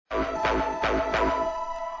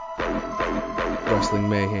Wrestling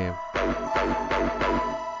Mayhem.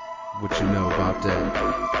 What you know about that?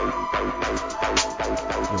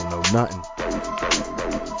 You don't know nothing.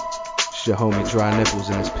 It's your homie Dry Nipples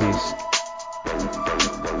in this piece.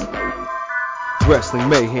 Wrestling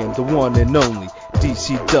Mayhem, the one and only.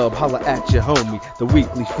 DC Dub, holla at your homie. The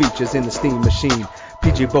weekly features in the steam machine.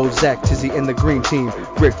 PJ Bozak, Tizzy and the green team.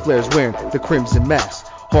 Ric Flair's wearing the crimson mask.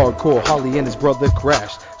 Hardcore Holly and his brother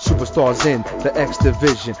Crash. Superstars in the X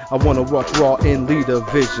Division. I wanna watch Raw in Leader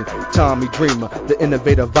Vision. Tommy Dreamer, the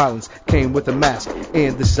innovator violence, came with a mask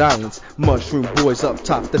and the silence. Mushroom Boys up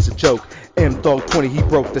top, that's a joke. M-Dog 20, he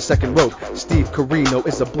broke the second rope. Steve Corino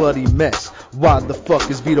is a bloody mess. Why the fuck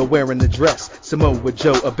is Vito wearing the dress? Samoa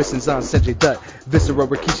Joe, Abyss and Zan, Sanjay Dutt, Viscera,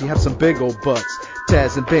 Rikishi have some big old butts.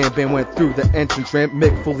 Taz and Bam Bam went through the entrance ramp.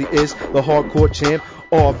 Mick Foley is the hardcore champ.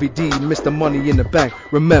 RVD, Mr. Money in the Bank.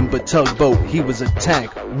 Remember Tugboat, he was a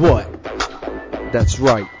tank. What? That's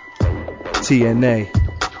right. TNA,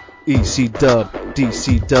 EC Dub,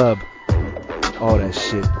 DC Dub, all that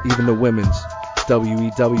shit. Even the women's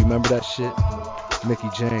WEW, remember that shit? Mickey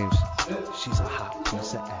James, she's a hot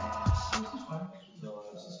piece of ass.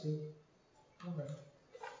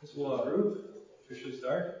 This will officially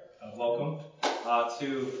start. Welcome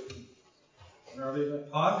to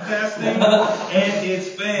podcasting and its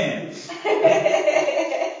fans.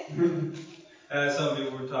 As some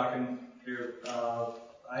people were talking here,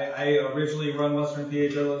 I originally run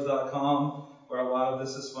WesternPHLers.com, where a lot of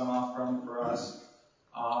this is spun off from for us.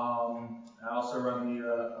 I also run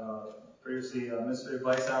the previously Mystery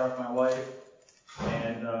Vice Hour with my wife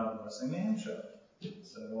and Wrestling Mayhem Show.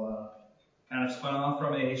 So kind of spun off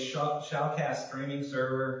from a shoutcast streaming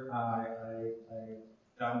server I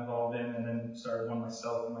got involved in, and then started one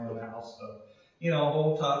myself in my own house. So, a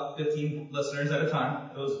whole top 15 listeners at a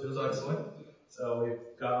time. It was excellent. So we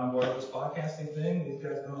got on board with this podcasting thing. These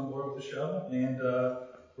guys got on board with the show, and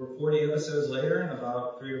we're 40 episodes later and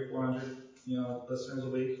about 300 or 400, listeners a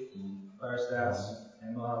week by our stats.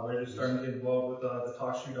 And we're just starting to get involved with the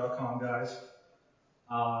TalkShoe.com guys.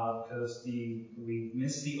 Because we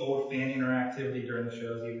miss the old fan interactivity during the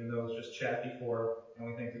shows, even though it was just chat before, and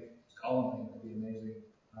we think the column thing would be amazing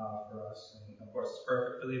for us, and of course it's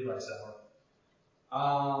perfect for the Advice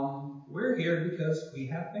Hour. We're here because we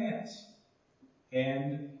have fans,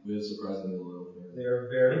 and we have surprisingly loyal fans. They're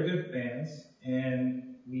very good fans,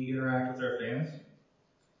 and we interact with our fans,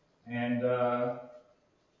 and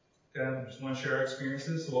kind of just want to share our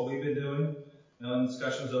experiences, what we've been doing. And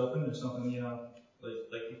discussion's open. There's something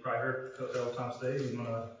like you probably heard several times today, you want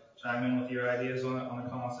to chime in with your ideas on a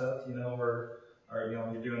concept, or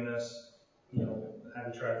you're doing this, have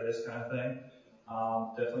you tried this kind of thing?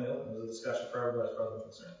 Definitely open. There's a discussion for everybody as far as I'm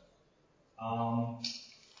concerned.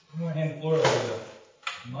 I'm going to hand the floor over to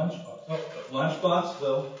Lunchbox. Lunchbox,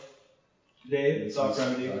 Will, Dave, Sock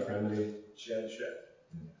Remedy, Shed.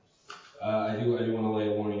 I do want to lay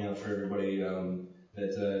a warning out for everybody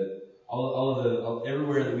that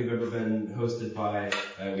everywhere that we've ever been hosted by,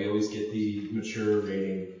 we always get the mature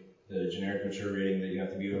rating, the generic mature rating that you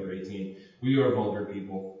have to be over 18. We are vulgar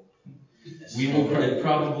people. We will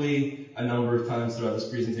probably a number of times throughout this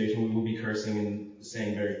presentation, we will be cursing and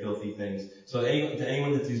saying very filthy things. So to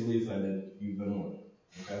anyone that's easily offended, you've been warned.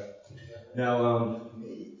 Okay? Now,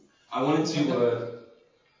 I wanted to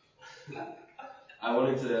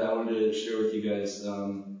share with you guys.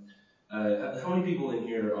 How many people in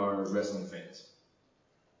here are wrestling fans?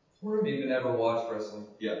 Or have even ever watched wrestling?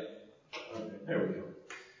 Yeah. Okay, there we go.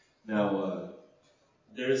 Now,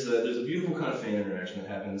 there's a beautiful kind of fan interaction that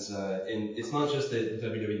happens, and it's not just at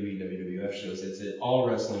WWE, WWF shows. It's at all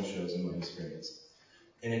wrestling shows in my experience,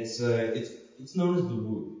 and it's known as the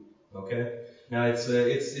Woo. Okay. Now it's a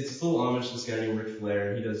little homage to this guy named Ric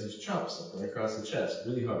Flair. He does these chops up right across the chest,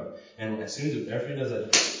 really hard, and after he does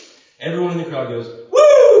that, everyone in the crowd goes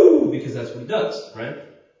woo, because that's what he does, right?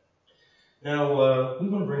 Now we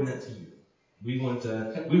want to bring that to you. We want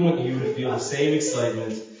you to feel the same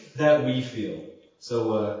excitement that we feel.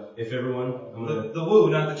 So if everyone, the woo,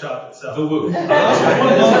 not the chop itself. The woo.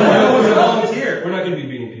 Volunteer. We're not going to be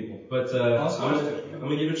beating people, but I'm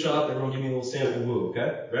going to give a chop. Everyone, give me a little sample woo.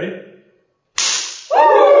 Okay, ready?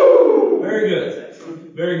 Woo! Very good.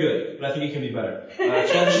 Very good. But I think it can be better.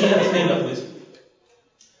 Chad, stand up, please.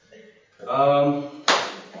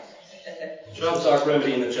 Chop, Sock,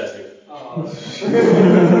 Remedy in the chest here.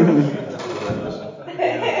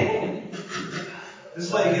 This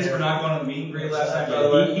is like his for not going to the meet and greet last time, by the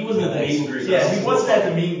way. He wasn't at the meet and greet. Yeah, he wasn't at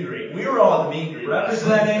the meet and greet. We were all at the meet and greet.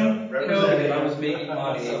 Representing. I was making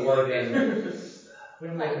money at work, and we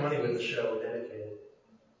don't make money with the show. Dedicated.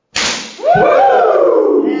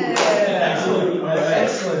 Woo! Yeah.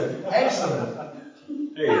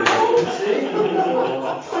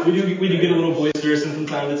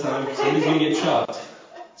 Somebody's gonna get chopped.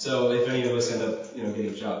 So if any of us end up,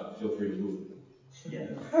 getting chopped, feel free to move. Yeah.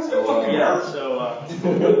 So,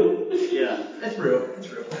 Yeah, it's real.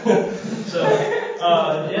 It's real. So,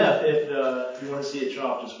 if you want to see it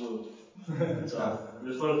chop, just move. So,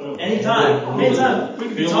 just let it go. Anytime. We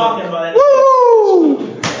could be talking about it. Woo!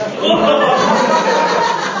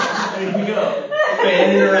 There you go.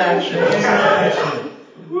 Fan interaction.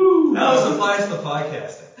 Woo! That was applies to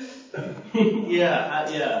podcasting.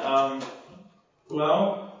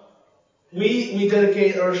 Well, we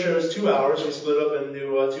dedicate our shows 2 hours. We split up into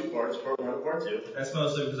 2 parts, part 1 and part 2. That's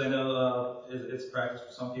mostly because I know it's practice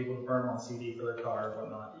for some people to burn on CD for their car or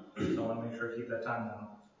whatnot. So I want to make sure to keep that time down.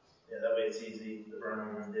 Yeah, that way it's easy to burn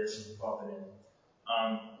on one disc and pop it in.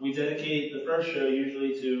 We dedicate the first show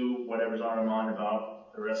usually to whatever's on our mind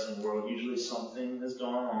about the wrestling world. Usually something has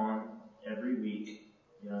gone on every week.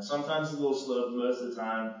 Sometimes it's a little slow, but most of the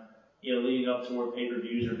time, leading up toward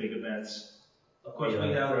pay-per-views or big events. Of course,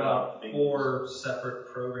 we have 4 separate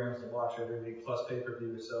programs to watch every week, plus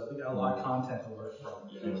pay-per-view, so we got a lot of content to work from.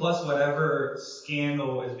 Yeah. Plus whatever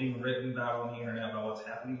scandal is being written about on the internet about what's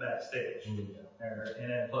happening backstage. And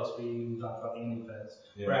then plus we talked about the indie feds.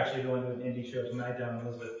 Yeah. We're actually going to an indie show tonight down in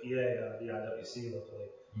Elizabeth, PA, the IWC locally.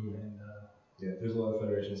 And there's a lot of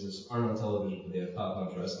federations that aren't on television, but they have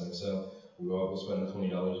top-notch wrestling, so we'll spend the $20,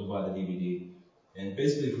 we'll buy the DVD. And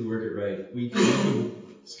basically, if we work it right, we can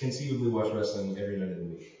conceivably watch wrestling every night of the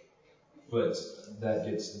week. But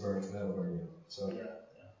that'll burn you. So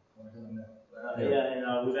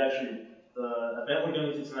We've actually, the event we're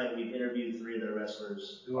going to tonight, we've interviewed 3 of their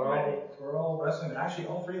wrestlers already. We're all wrestling. Actually,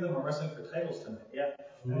 all 3 of them are wrestling for titles tonight. Yeah.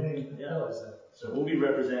 I didn't even realize that. So we'll be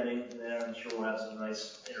representing there. I'm sure we'll have some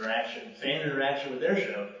nice fan interaction with their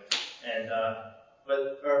show. And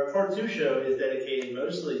but our part 2 show is dedicated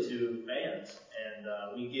mostly to fans, and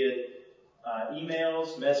we get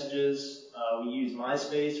emails, messages. We use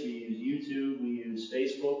MySpace, we use YouTube, we use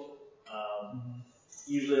Facebook.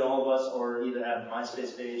 Usually all of us either have a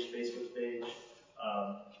MySpace page, Facebook page,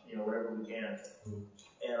 whatever we can.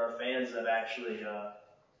 And our fans have actually got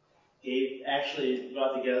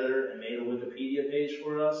together and made a Wikipedia page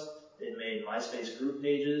for us. They've made MySpace group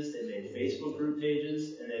pages, they made Facebook group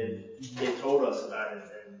pages, and they told us about it,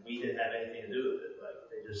 and we didn't have anything to do with it. Like,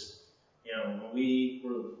 they just, when we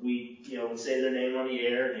would say their name on the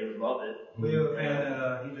air, they would love it. We have a fan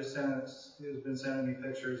that he just he's been sending me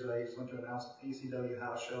pictures. He just went to an ECW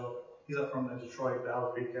house show. He's up from the Detroit, Battle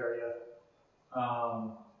Creek area. I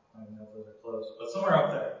don't know if those are close, but somewhere up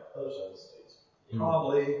there. Other side of the states.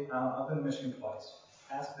 Probably. I've been to Michigan twice.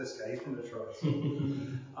 Ask this guy. He's from Detroit.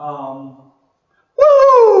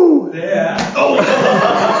 Woo! Yeah.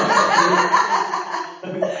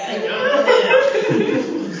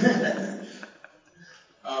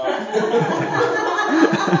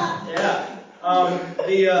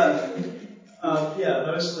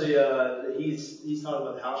 Mostly he's talking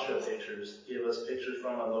about house show pictures. Give us pictures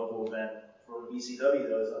from a local event from ECW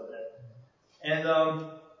that was up there. And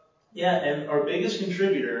our biggest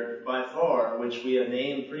contributor by far, which we have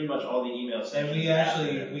named pretty much all the emails. And we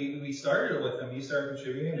actually we started it with them. He started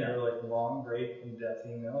contributing. They were like long, great, in-depth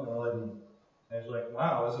emails. And I was like,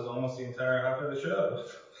 wow, this is almost the entire half of the show.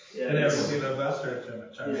 Yeah, and everybody the best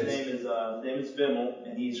his name is Vimal,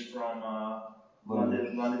 and he's from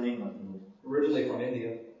London, England. Originally from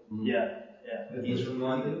India. Yeah. He's from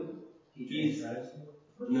London. He's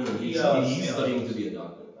studying to be a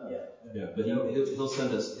doctor. But he'll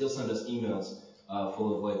send us emails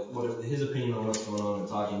full of his opinion on what's going on and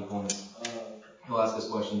talking points. He'll ask us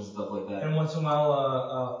questions, stuff like that. And once in a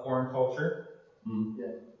while, foreign culture.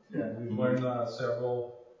 Mm-hmm. We've learned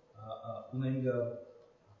several lingo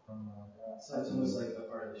from. So it's almost like a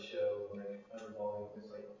part of the show, like underballing, it's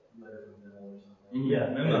like letter from Vimal or something. Mm-hmm. Yeah,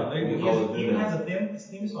 Vimal. He even has a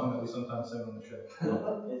theme song that we sometimes sing on the show.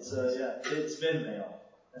 It's Vin Mail.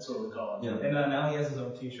 That's what we call it. Yeah. And now he has his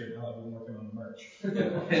own T-shirt. Now we're working on the merch.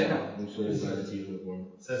 I'm sure he's got a T-shirt for him.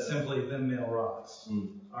 It says simply "Vin Mail rocks."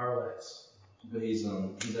 Our legs. But he's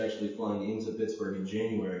actually flying into Pittsburgh in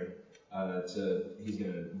January. He's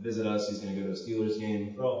gonna visit us. He's gonna go to a Steelers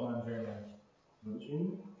game. Well, not very much.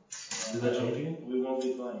 Did that change again? We won't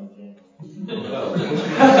be playing again.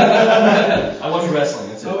 I watch wrestling.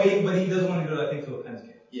 That's it. Oh, but he does want to go, I think, to a Pens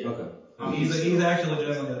game. Yeah. Okay. He's actually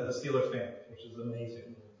legitimately a Steelers fan, which is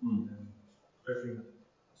amazing.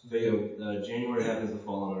 January happens to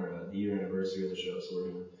fall on the year anniversary of the show, so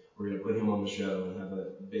we're gonna put him on the show and have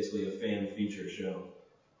basically a fan feature show.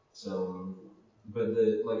 So, but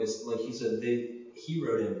like he said, he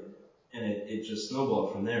wrote in And it just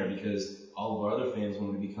snowballed from there because all of our other fans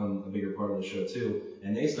wanted to become a bigger part of the show too,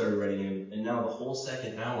 and they started writing in, and now the whole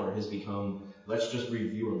second hour has become, let's just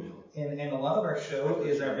read viewer mail. And a lot of our show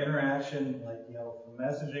is our interaction, like, from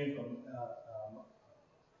messaging from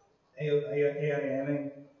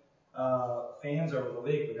AIMing fans over the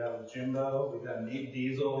week. We got Jimbo, we got Nate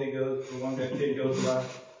Diesel. He goes, the one kid goes about,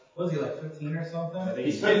 what is he, like 15 or something? I think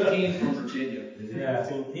he's 15 from Virginia.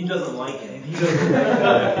 Yeah. He doesn't like it. He doesn't like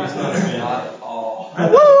that. He's not a fan. Not at all.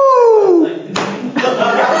 Woo!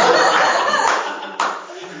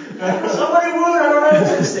 Somebody would, I don't know.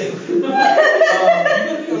 You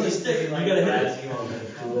gotta be on the stick. You gotta hit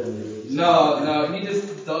it. No, he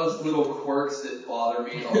just does little quirks that bother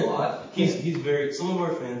me a lot. He's very. Some of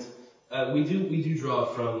our fans, we do draw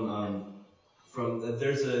from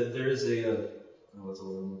there is a what's the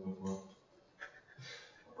word I'm looking for?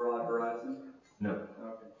 Broad horizon. No.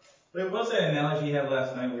 Okay. Wait, what's that analogy you had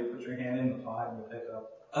last night where you put your hand in the pot and you pick up?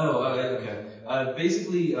 Oh, okay.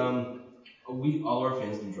 Basically, all our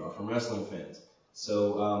fans do draw from wrestling fans.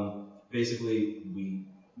 So basically, we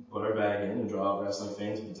put our bag in and draw out wrestling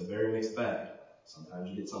fans. But it's a very mixed bag. Sometimes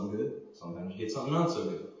you get something good. Sometimes you get something not so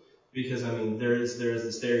good. Because there is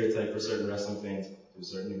the stereotype for certain wrestling fans. To a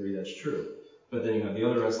certain degree, that's true. But then you have the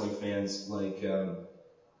other wrestling fans like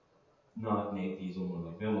not Nate Diesel, more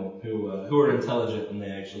like Vimmel, who are intelligent and they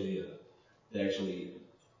actually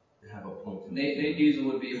have a point to make. Nate Diesel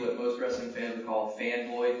would be what most wrestling fans would call a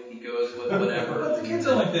fanboy. He goes with whatever. But the kid's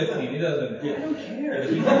only 15. He doesn't. I don't care.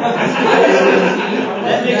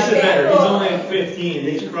 That makes it better. He's only 15.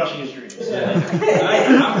 He's crushing his dreams.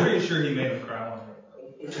 I'm pretty sure he made him cry one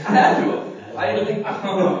day. I had to. I didn't think.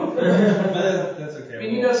 But that's okay. I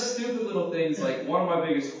mean, he does stupid little things. Like one of my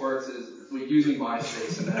biggest quirks is using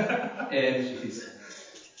MySpace and that. And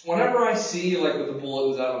whenever I see, like with the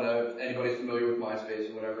bulletins, I don't know if anybody's familiar with MySpace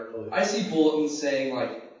or whatever, I see bulletins saying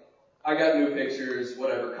like, I got new pictures,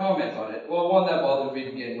 whatever, comment on it. Well, one that bothered me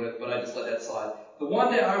to begin with, but I just let that slide. The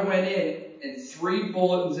one day I went in and 3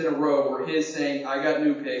 bulletins in a row were his saying, I got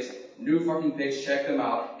new pics, new fucking pics, check them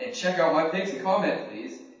out, and check out my pics and comment,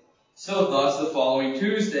 please. So thus, the following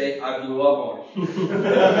Tuesday, I blew up on him. On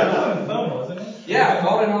the phone, wasn't it? Yeah, I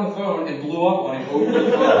called him on the phone and blew up on him over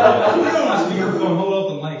the phone. You don't want to speakerphone, hold up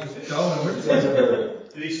the mic, just go.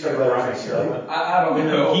 Did he start crying? I don't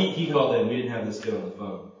know. He called in. We didn't have this kid on the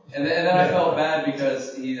phone. And then I felt bad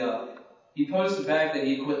because he posted back that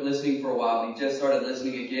he quit listening for a while and he just started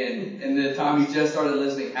listening again. And the time he just started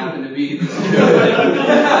listening happened to be the show that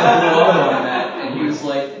I blew up on him at. And he was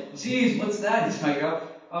like, geez, what's that? He's like,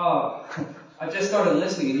 I just started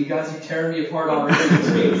listening and you guys are tearing me apart already this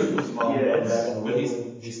week. But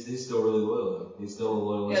he's still really loyal though. He's still a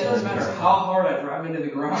loyal Yeah, listener. it doesn't matter how hard I drive into the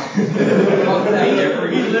ground.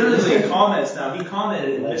 He literally comments now. He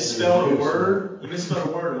commented and misspelled a word. He misspelled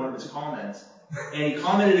a word in one of his comments. And he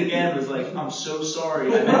commented again and was like, I'm so sorry. I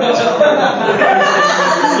meant that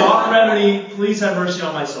sorry. Doc Remedy, please have mercy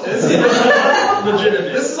on my soul.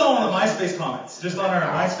 Legitimate. This is all on the MySpace comments, just on our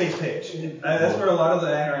MySpace page. That's where a lot of the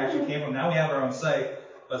interaction came from. Now we have our own site,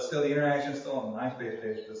 but still the interaction's still on the MySpace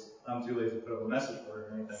page because I'm too lazy to put up a message for it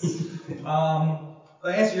or anything. To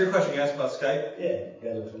answer your question, you asked about Skype. Yeah, you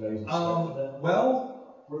guys are familiar with Skype with that?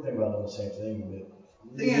 Well, We're thinking about doing the same thing,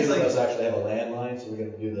 but thing is, neither like, of us actually have a landline, so we're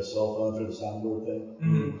going to do the cell phone through the soundboard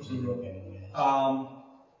thing. Which is a real pain in the ass.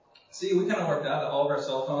 see, we kind of worked out that all of our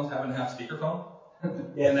cell phones happen to have speakerphone.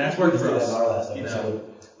 Yeah, and that's worked we for did that us. in our last You episode. know,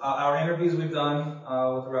 our interviews we've done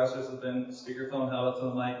with the wrestlers have been speakerphone held up to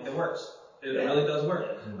the mic. It works. It really does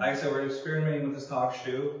work. Like I said, we're experimenting with this talk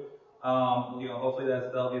show. Hopefully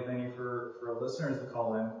that'll be a venue for listeners to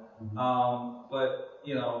call in. But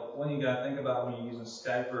when you gotta think about when you're using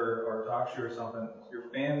Skype or talk show or something, your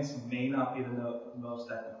fans may not be the most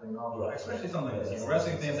technically knowledgeable, especially something like this.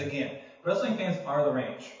 Wrestling fans, again, wrestling fans are the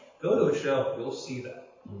range. Go to a show, you'll see that.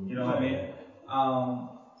 You know what I mean?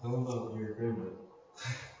 Tell them about your grandmother.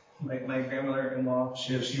 My grandmother-in-law.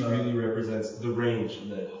 She really represents the range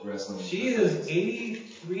that wrestling. She is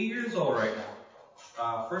 83 years old right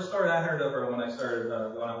now. First story I heard of her when I started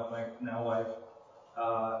going out with my now wife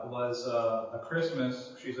was a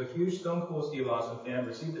Christmas. She's a huge Stone Cold Steve Austin fan.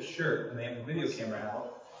 Received a shirt and they have a video camera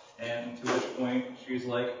out. And to which point she was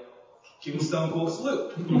like, "Give me Stone Cold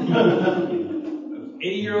salute."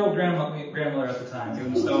 80-year-old grandmother at the time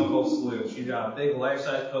giving Stone Cold salute. She got a big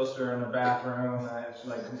life-size poster in her bathroom. She's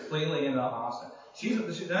like completely into Austin.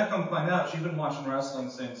 I come to find out she's been watching wrestling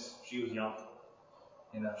since she was young.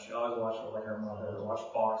 She always watched it like her mother,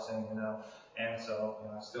 watched boxing, and so,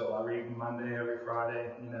 I read Monday every Friday,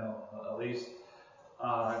 at least,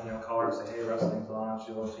 call her and say, hey, wrestling's on,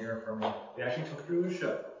 she loves hearing from me. We actually took her to a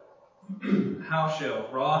show. house show,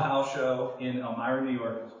 Raw house show in Elmira, New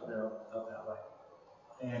York. Up that way.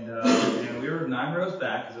 And we were 9 rows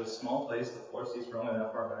back because it was a small place. The floor seats were only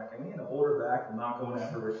that far back, and we had to hold her back and not going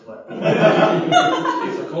after Ric Flair.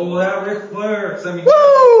 She's like, "Oh, that Ric Flair!" I mean,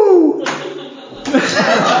 woo!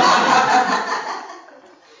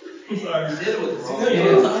 Sorry, you did it with Raw.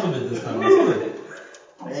 This time. It's good.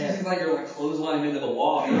 It seems like you're like clotheslining into the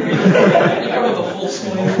wall. You come with a full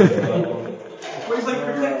swing. But he's like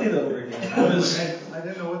protected over again. I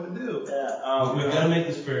didn't know what to do. Yeah. We've got to make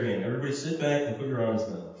this fair game. Everybody sit back and put your arms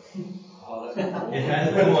down. Oh, that's cool. It has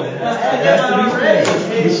to be fair.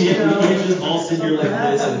 We can't just all sit here like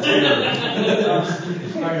this and terror.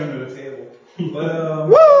 Right under the table. But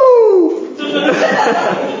Woo!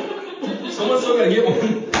 Someone's still gonna get one.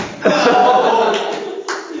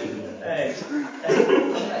 Thanks.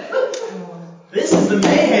 This is the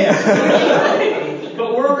mayhem. But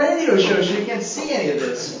we're a radio show, so you can't see any of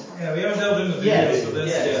this. yeah, we haven't delved into the Yes, videos of this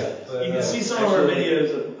yes. yet. But, You can see some of our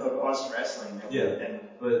videos of us wrestling. Yeah. And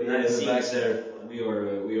But in behind the the back scenes. there,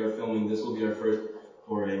 we are filming. This will be our first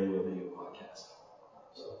foray into a video podcast.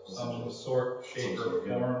 some sort, shape, Some or sort,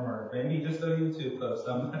 yeah. form, or maybe just a YouTube post.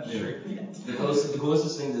 I'm not sure yet. The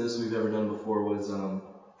closest thing to this we've ever done before was we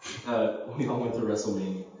all went to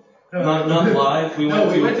WrestleMania. Not live. We went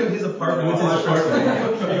to his apartment. We went to his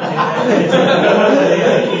apartment.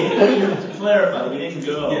 To clarify, we didn't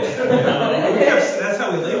go. That's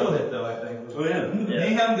how we labeled it, though, I think. Oh yeah.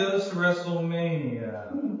 Mayhem goes to WrestleMania.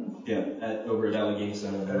 Yeah, over at Allegheny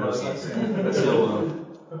Center. on the north side. Allegheny So,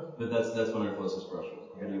 but that's been our closest brush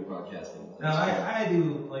with radio broadcasting. Now, I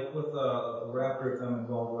do, like, with the rap group I'm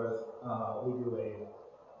involved with, we do a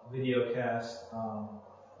video cast.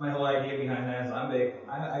 My whole idea behind that is I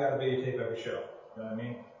got to videotape every show. You know what I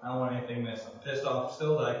mean? I don't want anything missed. I'm pissed off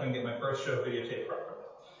still that I couldn't get my first show videotaped properly.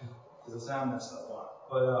 Because the sound messed up a lot.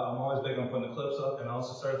 But I'm always big on putting the clips up, and I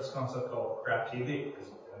also started this concept called Crap TV. Because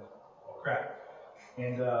it's called crap.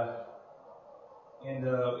 And it's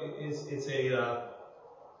a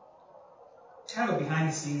kind of a behind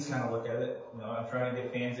the scenes kind of look at it. You know, I'm trying to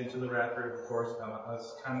get fans into the rap group, of course. I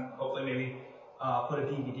was kind of hopefully maybe put a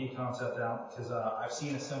DVD concept out because I've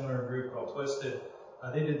seen a similar group called Twisted.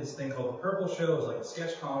 They did this thing called The Purple Show. It was like a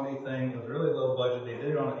sketch comedy thing. It was really low budget. They did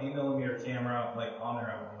it on an 8mm camera, like on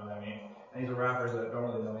their own. You know what I mean? And these are rappers that don't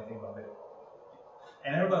really know anything about it.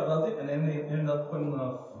 And everybody loved it. And then they ended up putting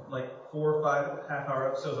like 4 or 5 half-hour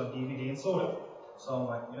episodes on DVD and sold it. So I'm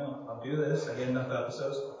like, I'll do this. I get enough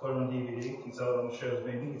episodes, I'll put it on DVD, can sell it on the shows.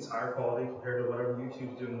 Maybe it's higher quality compared to whatever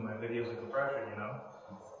YouTube's doing in my videos and compression,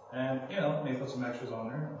 And, maybe put some extras on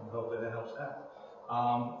there, and hopefully that helps that.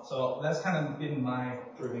 So that's kind of been my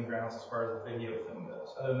proving grounds as far as the video thing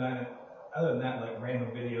goes. Other than that, like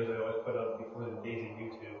random videos I always put up before the days of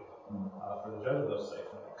YouTube for the judge of those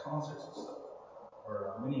sites, like concerts and stuff,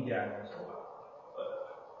 or mini gatherings or whatnot. But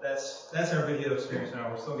that's our video experience now.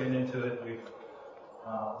 We're still getting into it. We've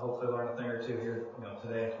hopefully learn a thing or two here,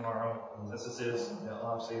 today and tomorrow. Since this is,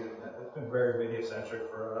 obviously, it's been very video centric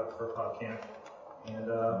for PodCamp. And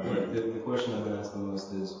the question I've been asked the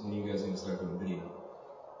most is, when are you guys going to start doing video?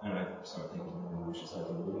 And I start thinking, maybe we should start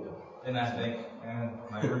doing video. And I think,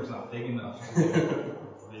 my room's not big enough to do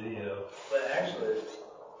video. But actually,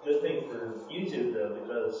 good thing for YouTube though,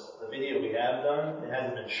 because the video we have done, it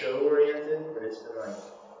hasn't been show oriented, but it's been like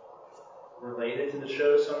related to the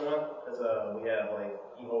show somewhat. Because we have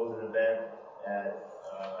he holds an event at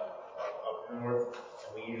up north,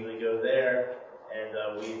 and we usually go there, and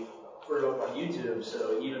we put it up on YouTube,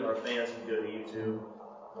 so even our fans can go to YouTube,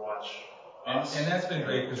 watch us. And that's been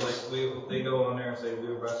great because they go on there and say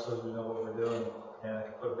we're wrestlers, we know what we're doing, and I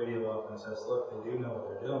can put a video up and it says, look, they do know what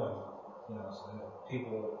they're doing. So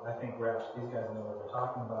people, I think these guys know what they're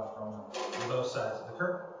talking about from both sides of the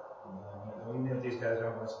curtain. Even if these guys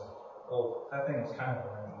aren't wrestling. Well, that thing was kind of a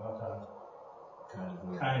ring one time.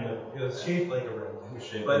 Kind of. It was shaped like a ring.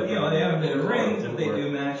 But, they haven't been in rings. If they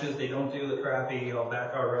do matches, they don't do the crappy,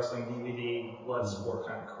 backyard wrestling DVD, blood sport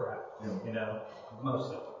kind of crap.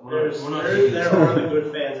 Mostly. There are the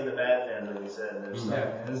good fans and the bad fans, like you said.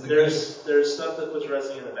 There's stuff that puts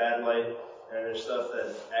wrestling in a bad light, and there's stuff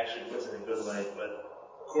that actually puts it in a good light. But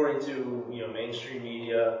according to mainstream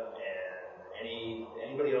media and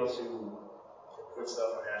anybody else who puts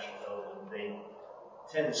stuff on national television, they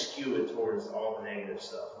tend to skew it towards all the negative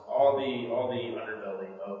stuff, all the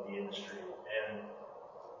underbelly of the industry, and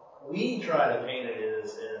we try to paint it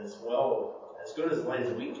as good as light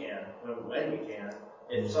as we can when we can.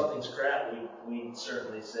 If something's crap, we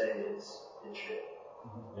certainly say it's shit,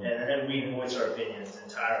 and we voice our opinions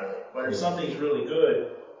entirely. But if something's really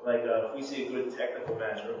good, like if we see a good technical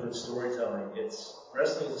match or good storytelling,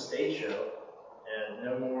 wrestling is a stage show, and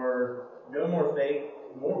no more fake,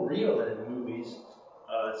 more real than in movies.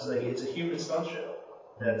 It's a human stunt show.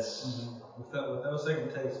 That's with no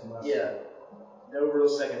second takes unless no real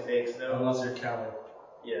second takes, unless you're Kelly.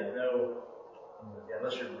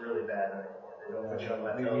 Unless you're really bad. They don't put you on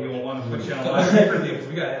live We television. don't want to put you on live pay-per-view because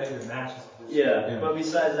we got edited matches. But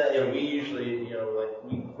besides that, we usually, we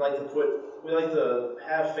like to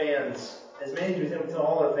have fans, as many as we can tell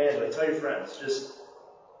all our fans, like, tell your friends, just,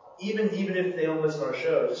 even if they don't listen to our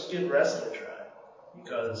show, just give wrestling a try.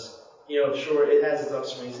 Because, sure, it has its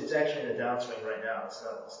upswings. It's actually in a downswing right now. It's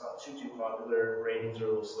not too popular. Ratings are a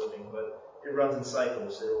little slipping, but it runs in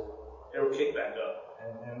cycles. It'll kick back up.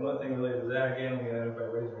 And one thing related to that, again, we had everybody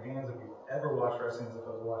raise their hands. If you ever watch wrestling as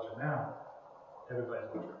opposed to watch it now, everybody's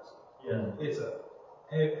watching wrestling. Yeah.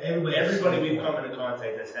 Everybody we've come into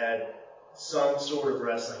contact has had some sort of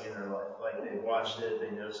wrestling in their life. Like, they watched it, they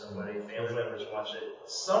know somebody, family members watch it.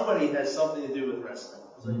 Somebody has something to do with wrestling.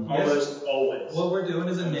 Almost always. What we're doing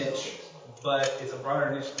is a niche, but it's a broader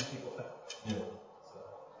niche than people think. Yeah. So,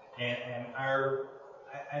 and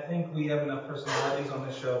I think we have enough personalities on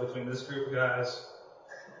this show between this group of guys.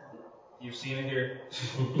 You've seen it here.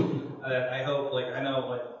 I hope, I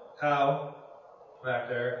know, Kyle back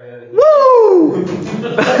there. Woo!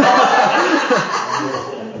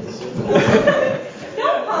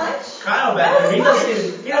 Kyle back there, he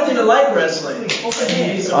doesn't even like wrestling. I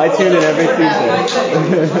tune in every Tuesday.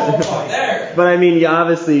 But I mean,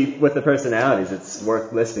 obviously, with the personalities, it's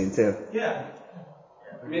worth listening to. Yeah.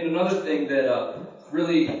 I mean, another thing that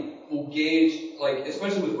really will gauge,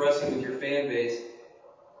 especially with wrestling with your fan base,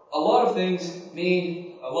 a lot of us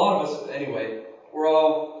anyway, we're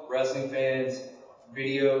all wrestling fans,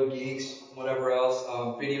 video geeks, whatever else,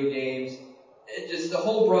 video games, just the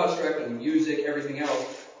whole broad spectrum, music, everything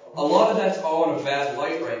else. A lot of that's all in a bad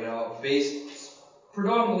light right now, based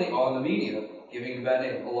predominantly on the media, giving a bad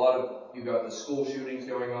name. You got the school shootings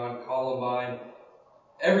going on, Columbine,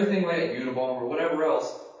 everything like that, Unabomber, whatever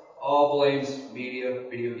else, all blames media,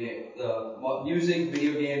 video game, the music,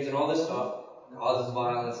 video games, and all this stuff causes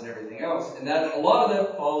violence and everything else. And that a lot of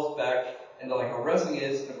that falls back into how wrestling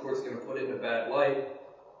is, and of course going to put it in a bad light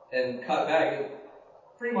and cut back.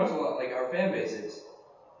 Pretty much a lot like our fan base is.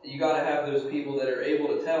 You got to have those people that are able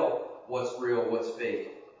to tell what's real, what's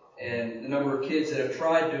fake. And the number of kids that have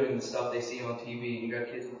tried doing the stuff they see on TV, you got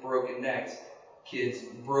kids with broken necks, kids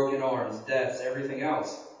with broken arms, deaths, everything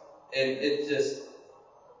else. And it's just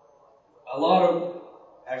a lot of.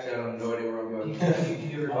 Actually, I don't know where I'm going. I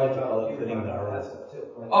like to call it fitting the hour.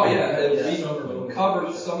 Oh yeah, we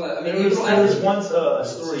covered some of that. I mean, there was once a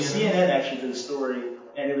story. CNN actually did a story,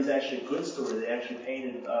 and it was actually a good story. They actually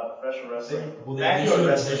painted professional wrestling, backyard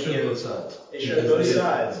wrestling. They showed both sides. They showed both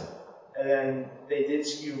sides, and then they did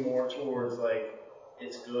skew more towards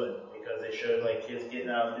it's good because they showed kids getting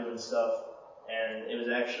out and doing stuff, and it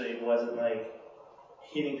wasn't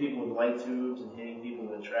hitting people with light tubes and hitting people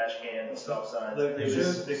with trash cans and stop signs.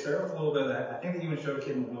 They started with a little bit of that. I think they even showed a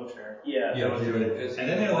kid in a wheelchair. Yeah.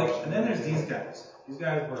 And then there's these guys. These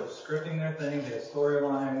guys were scripting their thing. They had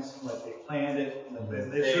storylines. They planned it.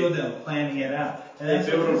 They showed them planning it out. And they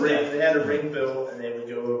built a ring. They had a ring built, and they would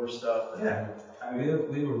go over stuff. Yeah. We have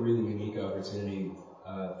a really unique opportunity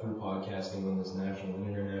through podcasting on this national and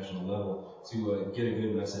international level to get a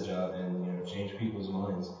good message out and change people's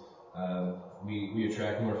minds. We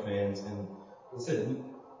attract more fans, and like I said,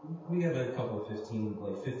 we have a couple of 15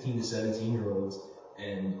 to 17-year-olds,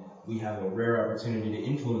 and we have a rare opportunity to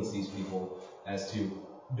influence these people as to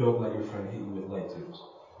don't let your friend hit you with light tubes.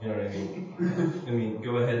 You know what I mean? I mean,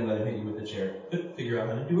 go ahead and let him hit you with a chair, but figure out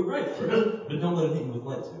how to do it right first. But don't let him hit you with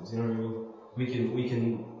light tubes. You know what I mean? We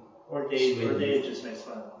can. Or Dave just makes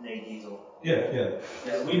fun of Nate Diesel. Yeah.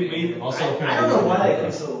 We also I don't know why that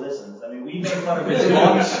guy still listens. I mean, we made fun of his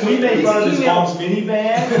mom's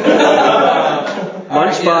minivan.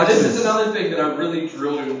 Lunchboxes. This is another thing that I really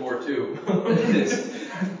drilled him for too.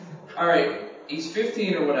 Alright, he's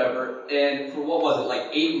 15 or whatever, and for what was it,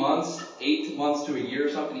 8 months to a year or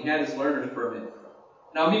something, he had his learner's permit.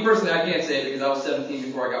 Now, me personally, I can't say it because I was 17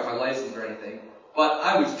 before I got my license or anything, but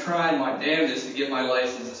I was trying my damnedest to get my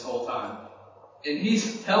license this whole time. And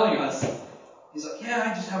he's telling us, he's like,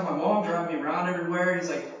 yeah, I just have my mom drive me around everywhere. He's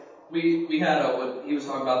like, we had he was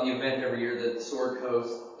talking about the event every year, the Sword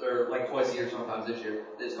Coast, or twice a year, sometimes this year.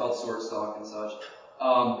 It's called Sword Stock and such.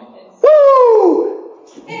 Woo!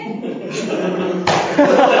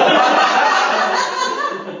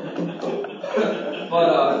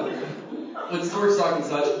 But with Sword Stock and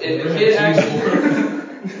such, and the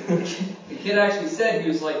kid actually said, he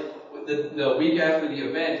was like, the week after the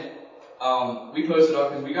event, we posted up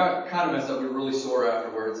because we got kind of messed up. We were really sore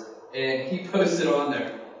afterwards, and he posted on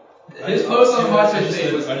there. His post on the MySpace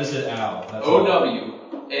page was I just said ow. That's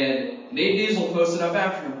OW, and Nate Diesel posted up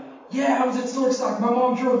after him. Yeah, I was at Silverstock. My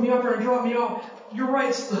mom drove me up there and dropped me off. You're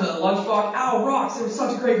right, Lunchbox. Ow, rocks. They were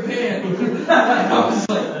such a great band. And I was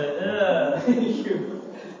like,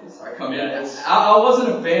 sorry, come in. I wasn't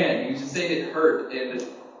a fan. You just saying it hurt, and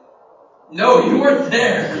no, you weren't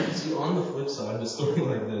there. See, on the flip side of a story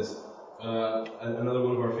like this, another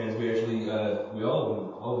one of our fans, we actually, we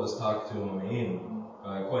all of us talk to him on AIM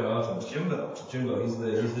quite often. Jimbo, he's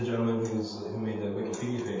the gentleman who made the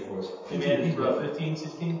Wikipedia page for us. He's about 15,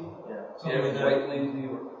 16? Yeah. Something like that. White Plains, New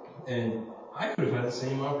York. And I could have had the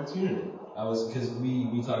same opportunity. Because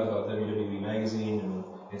we talk about WWE Magazine, and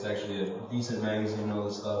it's actually a decent magazine and all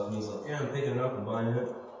this stuff, and he's like, yeah, I'm picking it up and buying it,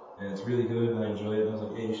 and it's really good, and I enjoy it, and I was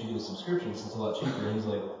like, hey, you should get a subscription, since it's a lot cheaper, and he's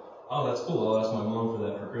like, oh, that's cool, I'll ask my mom for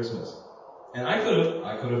that for Christmas. And I could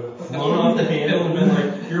have flown off the handle and been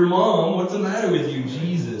like, your mom, what's the matter with you,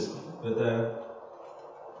 Jesus? But,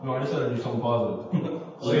 no, I decided to do something positive.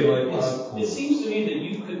 Cool. It seems to me that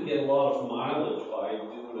you could get a lot of mileage by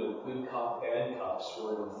doing a good cop, bad cop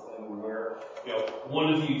sort of thing where,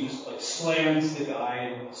 one of you just like slams the guy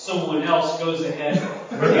and someone else goes ahead.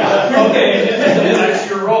 Okay, and that's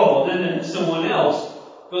your role. And then someone else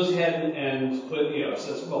goes ahead and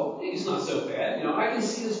says, well, he's not so bad. I can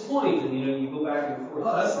see his point, and you go back and forth.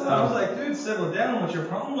 Oh, that's what I was like, dude, settle down. What's your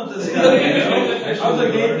problem with this guy? I was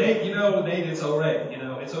like, Nate, Nate, it's alright.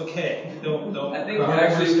 It's okay. Don't. I think it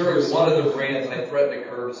actually started with one of the brands. I threatened to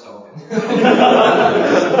curb stomp him.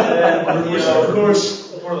 Of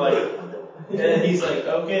course, we're like. And he's like,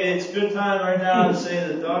 okay, it's a good time right now to say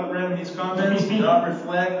that Doc Remedy's comments do not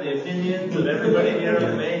reflect the opinions of everybody here on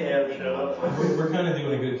the Mayhem show. We're kind of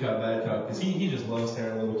doing a good cop, bad cop, because he just loves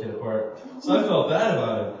tearing a little kid apart. So I felt bad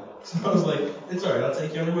about it. So I was like, it's alright, I'll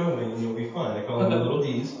take you under my wing and you'll be fine. I call him the little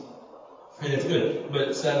D's. And it's good.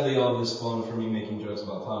 But sadly, all of this spawned from me making jokes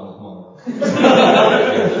about Tom's mom.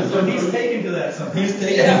 So he's taken to that somehow. He's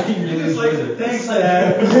really like, thanks,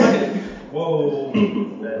 Dad. Whoa.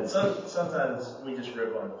 Sometimes we just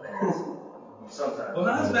rip on the fans. Sometimes. Well,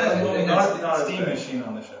 not as bad as when we had Steam Machine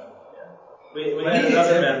on the show. Yeah. We had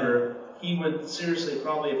another member. He would seriously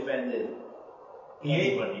probably offended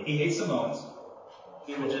anybody. He hates Samoans.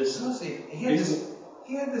 He would just.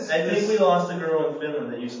 He had this. I think we lost a girl in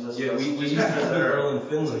Finland that used to listen to us. Yeah, we used to have a girl in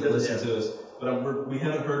Finland that listened to us, but we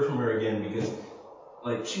haven't heard from her again because,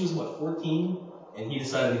 she was 14, and he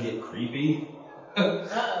decided to get creepy.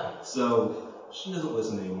 So she doesn't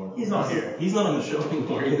listen anymore. He's not here. He's not on the show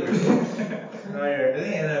anymore either. Not here. I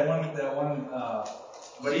think that one.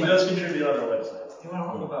 But he does contribute on our website. He went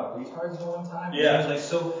off about retards the one time. Yeah. He was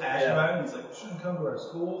so passionate about it. He's like, shouldn't come to our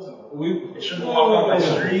schools. And they shouldn't walk on my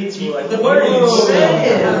streets. We're like, what are you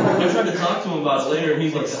saying? I tried to talk to him about it later, and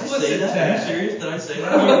he's like, did I say that? Are you serious? Did I say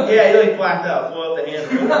that? Yeah, he blacked out. Blew up the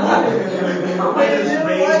handle. Why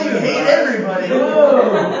do you hate everybody?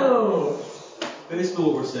 Whoa. Basically,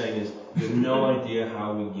 what we're saying is, we have no idea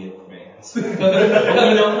how we get fans. But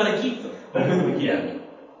we know how to keep them. Yeah.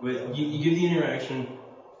 But you give the interaction.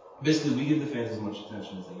 Basically, we give the fans as much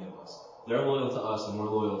attention as they give us. They're loyal to us, and we're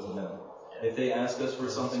loyal to them. If they ask us for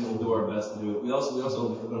something, we'll do our best to do it. We also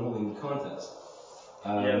have been holding a contest.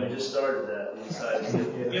 We just started that. We decided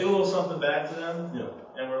to give a little something back to them.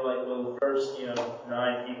 Yeah. And we're like, well, the first,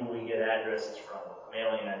 9 people we get addresses from,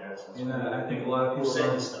 mailing addresses. And I think a lot of people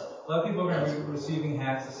send stuff. A lot of people are going to be receiving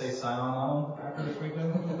hats that say "sign on" after this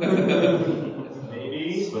weekend.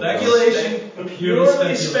 Maybe. Speculation.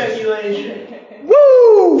 Purely speculation.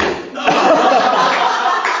 Woo!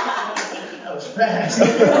 That was fast.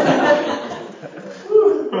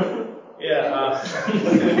 Yeah.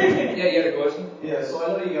 Yeah, you had a question? Yeah, so I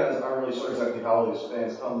know you guys aren't really sure exactly how all these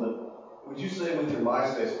fans come, but would you say with your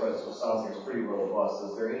MySpace presence, which sounds like it's pretty robust,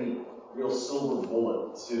 is there any real silver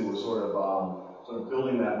bullet to sort of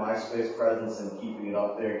building that MySpace presence and keeping it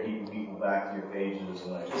up there, keeping people back to your pages,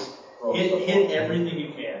 and just hit everything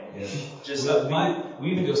you can. Yeah. Just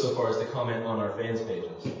we even go so far as to comment on our fans'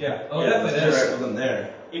 pages. Yeah. Oh, definitely. There's them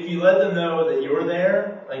there. If you let them know that you're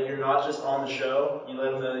there, like you're not just on the show, you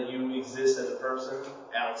let them know that you exist as a person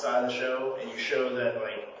outside the show, and you show that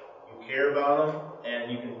you care about them,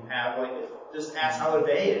 and you can have just ask how their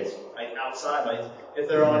day is, outside, if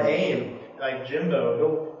they're on AIM, like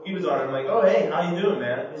Jimbo, he was on it, I'm like, oh hey, how you doing,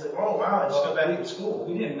 man? He's like, oh wow, I just got back from school.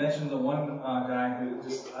 We didn't mention the one guy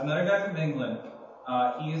another guy from England.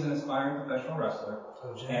 He is an aspiring professional wrestler.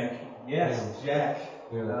 Oh, Jack. And yes, Jack.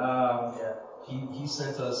 Yeah. He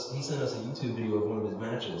sent us a YouTube video of one of his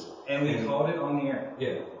matches. And we called it on the air.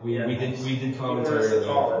 Yeah, we did commentary.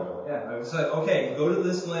 Yeah, I said, okay, go to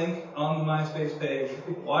this link on the MySpace page,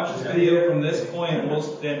 watch this video from this point, and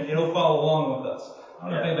it'll follow along with us. I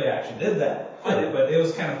don't know if anybody actually did that, but it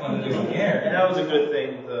was kind of fun to do on the air. And that was a good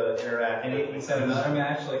thing to interact. And he said another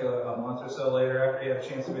match like a month or so later after he had a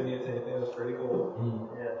chance to videotape it. It was pretty cool.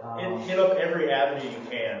 Yeah. Hit up every avenue you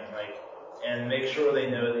can, and make sure they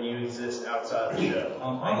know that you exist outside the show.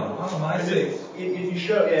 On MySpace. If you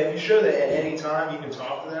show that at any time you can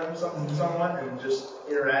talk to them, someone, and just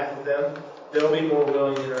interact with them, they'll be more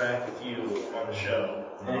willing to interact with you on the show.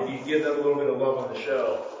 And if you give them a little bit of love on the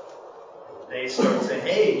show, they start saying,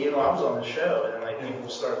 hey, I was on the show, and then people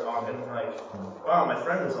start talking wow, my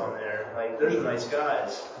friend was on there. There's nice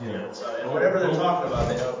guys. Yeah. And whatever they're talking about,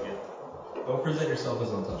 they help you. Don't present yourself as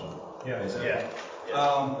untouchable. Yeah. Yeah.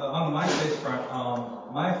 On the MySpace front,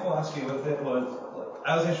 my philosophy with it was,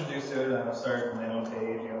 I was introduced to it and I started my own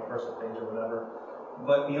page, personal page or whatever.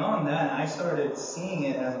 But beyond that, I started seeing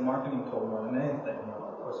it as a marketing tool more than anything.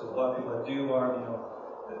 Of course, there's a lot of people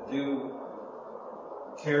that do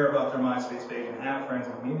care about their MySpace page and have friends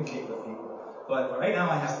and communicate with people. But right now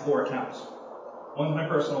I have 4 accounts. One's my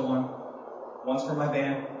personal one, one's for my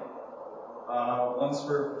band, one's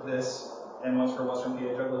for this, and one's for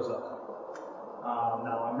WesternPHJugglers.com.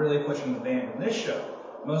 Now I'm really pushing the band in this show.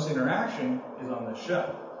 Most interaction is on this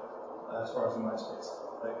show, as far as the MySpace,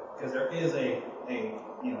 because there is a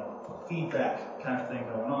feedback kind of thing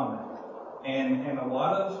going on there, and a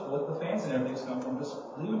lot of what the fans and everything's come from just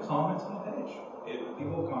leaving comments on the page.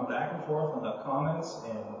 People come back and forth on the comments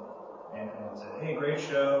and say, hey, great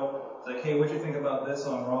show. It's like, hey, what'd you think about this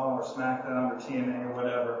on Raw or SmackDown or TNA or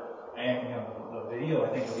whatever? And the video I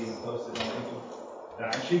think was even posted on YouTube. The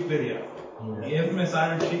Iron Sheik video. The infamous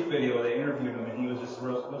Iron Sheik video, they interviewed him, and he was just the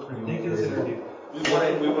most ridiculous interview. We want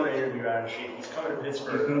to interview Iron Sheik. He's coming to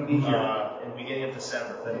Pittsburgh. He's going to be here in the beginning of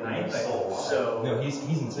December. The 9th, I think. So no, he's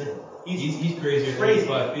insane. He's crazy.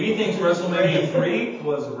 He thinks WrestleMania 3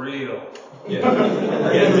 was real. Yeah.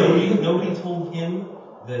 Nobody told him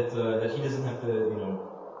that he doesn't have to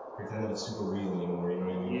pretend that it's super real anymore. You know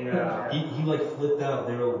what I mean? Yeah. He flipped out.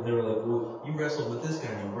 They were like, well, you wrestled with this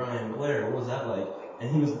guy named Brian Blair. What was that like?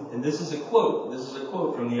 And this is a quote. This is a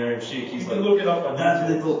quote from the Iron Sheik. He's like, look it up on that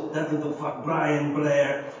little fuck Brian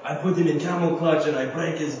Blair. I put him in camel clutch and I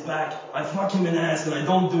break his back. I fuck him in ass and I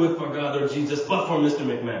don't do it for God or Jesus, but for Mr.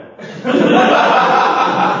 McMahon.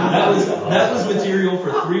 that was material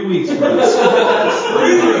for 3 weeks for us.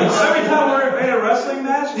 3 weeks. Every time we're in a wrestling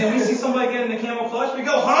match and we see somebody get in the camel clutch, we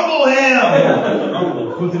go, humble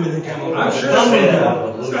him! Put him in the camel clutch. I'm sure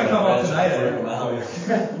it's going to come up tonight.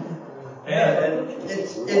 Yeah,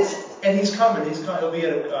 and he's coming. He'll be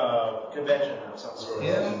at a convention of some sort.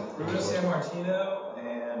 Yeah, Bruno San Martino,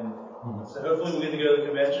 and so hopefully we'll get to go to the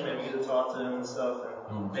convention, maybe get to talk to him and stuff,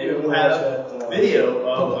 and maybe we'll have video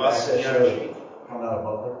of us and the Iron Sheik. Coming out of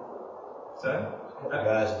Butler. Sorry? The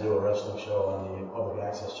guys that do a wrestling show on the public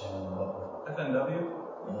access channel in Butler. FNW?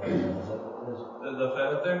 Is that what it is? The Fed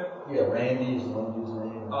up there? Yeah, Randy is the one dude's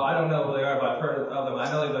name. Oh, I don't know who they are, but I've heard of them. I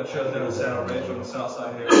know they've done shows down in Saddle Ridge on the south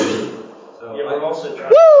side here. So yeah, we're also trying.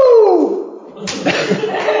 Woo!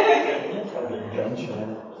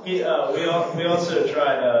 We also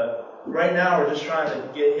tried. Right now, we're just trying to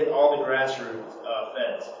hit all the grassroots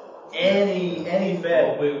feds. Any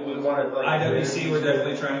fed we want to IWC, we're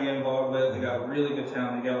definitely trying to get involved with. They got really good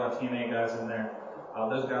talent. They got a lot of TNA guys in there.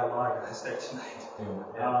 There's got a lot of guys there tonight.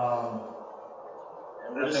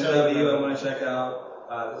 FNW, I want to check out.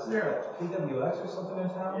 Is there a PWX or something in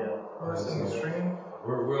town? Yeah. Wrestling stream?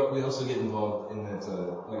 We also get involved in that,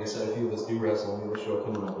 like I said, a few of us do wrestle. We have a show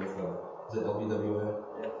coming up with, is it LBWN?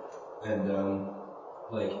 Yeah. And,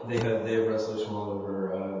 they have wrestlers from all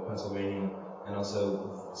over, Pennsylvania, and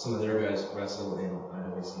also some of their guys wrestle in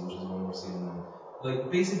IWC, which is one we're seeing now.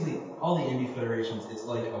 Basically, all the indie federations, it's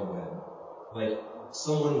like a web.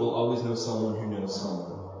 Someone will always know someone who knows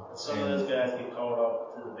someone. Some of those guys get called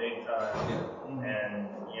up to the big time. Yeah. And,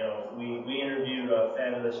 we interviewed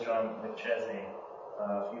Fabulous John McChesney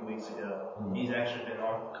a few weeks ago. Mm-hmm. He's actually been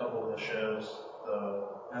on a couple of the shows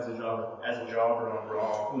as a jobber. As a jobber on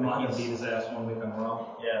Raw. He beat his ass one week on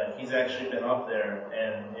Raw. Yeah, he's actually been up there.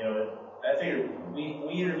 And, I figured we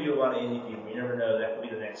interview a lot of indie people. You never know, that could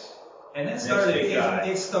be the next. And it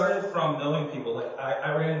started from knowing people.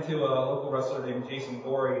 I ran into a local wrestler named Jason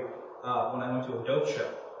Gorey when I went to a dope show.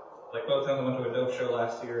 Both times I went to a dope show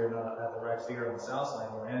last year at the Rex here on the south side.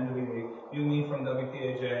 He ran into me, knew me from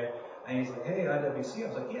WPAJ. And he's like, hey, IWC. I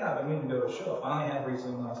was like, yeah, I've been meaning to go to a show. I finally have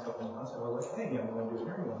recently in the last couple of months. I was like, hey, I'm going to do an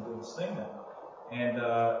interview. I'm doing this thing now. And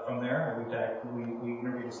from there, we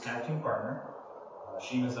interviewed his tag team partner,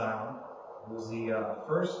 Sheena Zion, who was the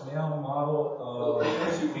first male model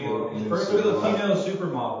first female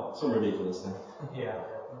supermodel. Some ridiculous thing. Yeah.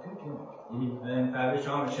 And then Fabio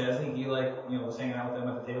Sean McChesney, he was hanging out with them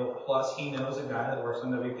at the table. Plus, he knows a guy that works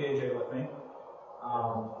on WKJ with me,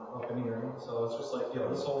 up in here. So it's just like,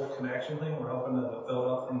 this whole connection thing, we're hoping to build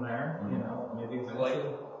up from there. Maybe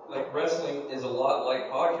eventually. Like wrestling is a lot like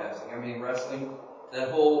podcasting. I mean, wrestling,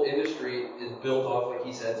 that whole industry is built off, like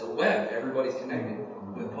he said, it's a web. Everybody's connected.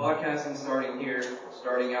 With podcasting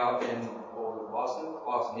starting out in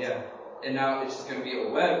Boston, yeah. And now it's just going to be a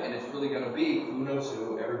web, and it's really going to be who knows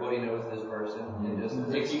who. Everybody knows this person, and just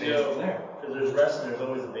expand from there. Because there's wrestling, there's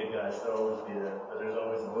always the big guys, they'll always be there. But there's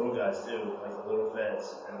always the little guys too, like the little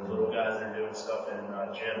feds, and the little guys that are doing stuff in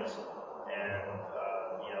gyms, and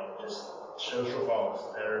just social folks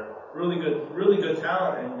that are really good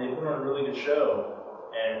talent, and they put on a really good show.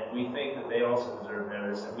 And we think that they also deserve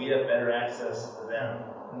notice, and we have better access to them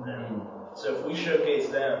than them. So if we showcase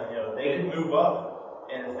them, they can move up.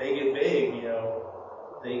 And if they get big,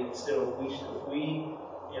 they can still, if we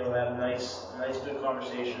have a nice, good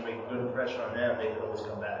conversation, make a good impression on them, they can always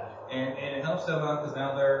come back. And it helps them out because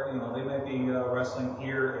now they're, they might be wrestling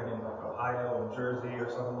here and in like Ohio and Jersey or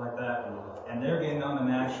something like that, and they're getting on the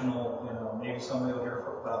national, maybe somebody will hear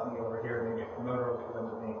about me over here, maybe a promoter will come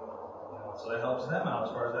to me, so that helps them out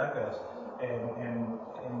as far as that goes. And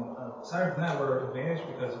aside from that, we're advantaged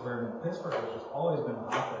because we're in Pittsburgh, which has always been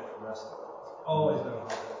a hotbed for wrestling. Always been a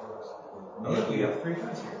hotbed for wrestling. And look, we have 3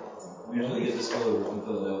 guys here. We usually get this over from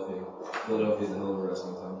Philadelphia. Philadelphia's a hell of a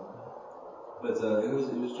wrestling town. But it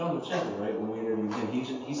was John McChesney, right? When we interviewed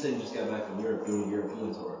him, he said he just got back from Europe doing a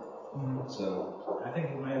European tour. Mm-hmm. So I think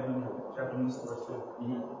he might have been Japanese tour too.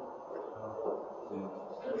 Mm-hmm.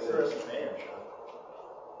 That's the rest of the band.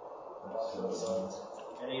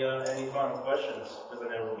 Any final questions? Because I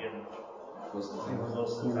know we're getting close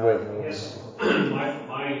to time. Yes.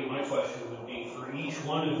 My question would be for each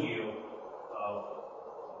one of you,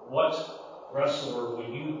 what wrestler would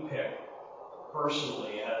you pick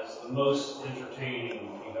personally as the most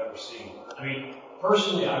entertaining you've ever seen? I mean,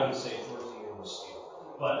 personally, I would say Tortilla Steel.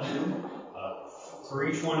 But for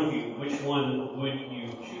each one of you, which one would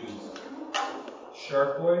you choose?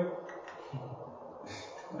 Shark Boy?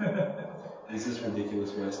 He's this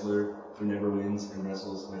ridiculous wrestler who never wins and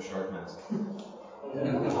wrestles in a shark mask.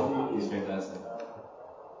 He's fantastic.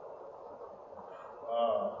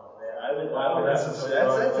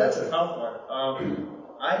 That's a tough one.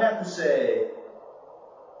 I'd have to say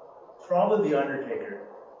probably The Undertaker.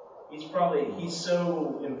 He's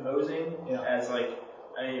so imposing as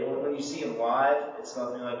when you see him live, it's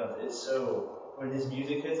nothing like when his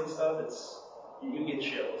music hits and stuff, you get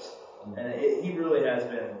chills. And he really has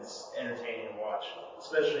been entertaining to watch.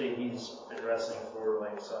 Especially he's been wrestling for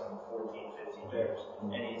some 14, 15 years.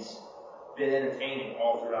 And he's been entertaining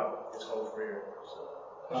all throughout his whole career. So.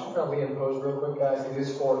 I should probably impose real quick, guys. It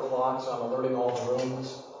is 4 o'clock, so I'm alerting all the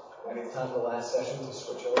rooms. And it's time for the last session to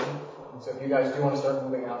switch over. And so if you guys do want to start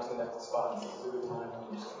moving out to the next spot, it's a good time.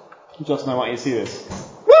 Justin, I want you to see this.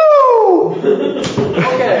 Woo!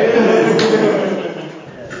 Okay.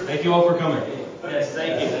 Thank you all for coming. Yes,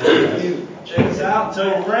 thank you. Check us out and tell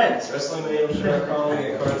your friends.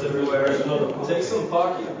 WrestlingMania.com, cards everywhere. Take some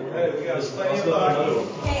pocket. Hey, we got plenty of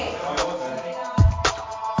pocket.